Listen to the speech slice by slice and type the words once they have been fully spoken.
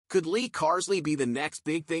Could Lee Carsley be the next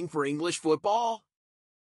big thing for English football?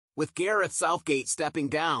 With Gareth Southgate stepping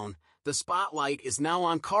down, the spotlight is now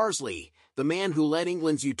on Carsley, the man who led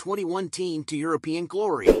England's U21 team to European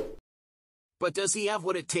glory. But does he have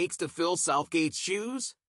what it takes to fill Southgate's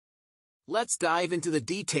shoes? Let's dive into the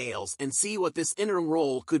details and see what this interim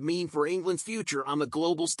role could mean for England's future on the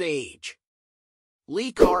global stage.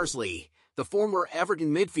 Lee Carsley, the former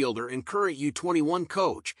Everton midfielder and current U21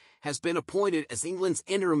 coach, has been appointed as England's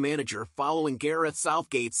interim manager following Gareth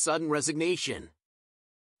Southgate's sudden resignation.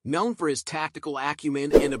 Known for his tactical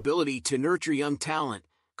acumen and ability to nurture young talent,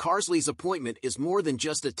 Carsley's appointment is more than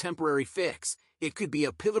just a temporary fix. It could be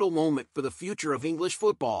a pivotal moment for the future of English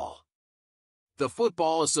football. The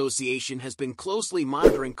Football Association has been closely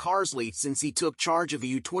monitoring Carsley since he took charge of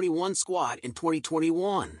the U21 squad in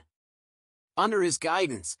 2021. Under his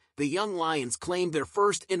guidance, the young Lions claimed their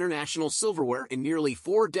first international silverware in nearly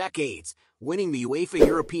 4 decades, winning the UEFA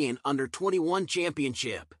European Under-21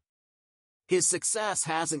 Championship. His success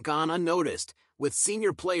hasn't gone unnoticed, with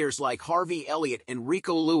senior players like Harvey Elliott and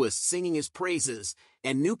Rico Lewis singing his praises,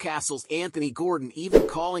 and Newcastle's Anthony Gordon even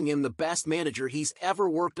calling him the best manager he's ever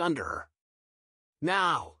worked under.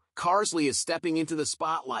 Now, Carsley is stepping into the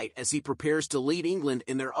spotlight as he prepares to lead England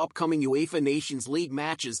in their upcoming UEFA Nations League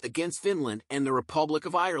matches against Finland and the Republic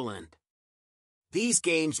of Ireland. These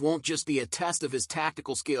games won't just be a test of his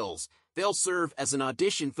tactical skills, they'll serve as an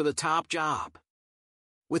audition for the top job.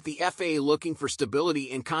 With the FA looking for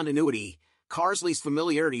stability and continuity, Carsley's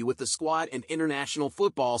familiarity with the squad and international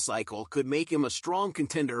football cycle could make him a strong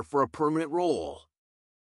contender for a permanent role.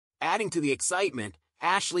 Adding to the excitement,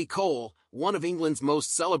 Ashley Cole, one of England's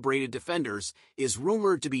most celebrated defenders, is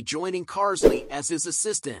rumored to be joining Carsley as his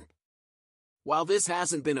assistant. While this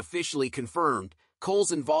hasn't been officially confirmed,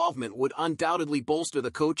 Cole's involvement would undoubtedly bolster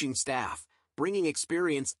the coaching staff, bringing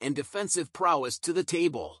experience and defensive prowess to the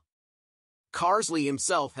table. Carsley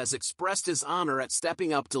himself has expressed his honor at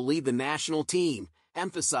stepping up to lead the national team,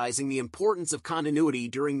 emphasizing the importance of continuity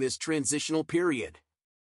during this transitional period.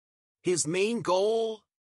 His main goal?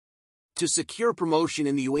 To secure promotion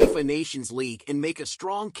in the UEFA Nations League and make a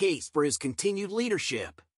strong case for his continued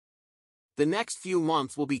leadership. The next few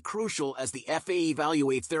months will be crucial as the FA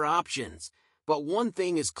evaluates their options, but one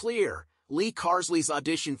thing is clear: Lee Carsley's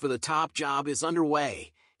audition for the top job is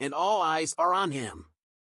underway, and all eyes are on him.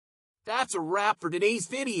 That's a wrap for today's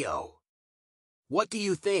video. What do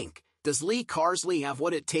you think? Does Lee Carsley have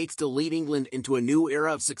what it takes to lead England into a new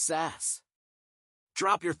era of success?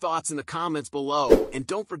 Drop your thoughts in the comments below, and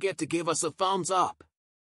don't forget to give us a thumbs up.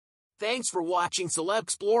 Thanks for watching Celeb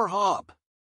Explore Hub.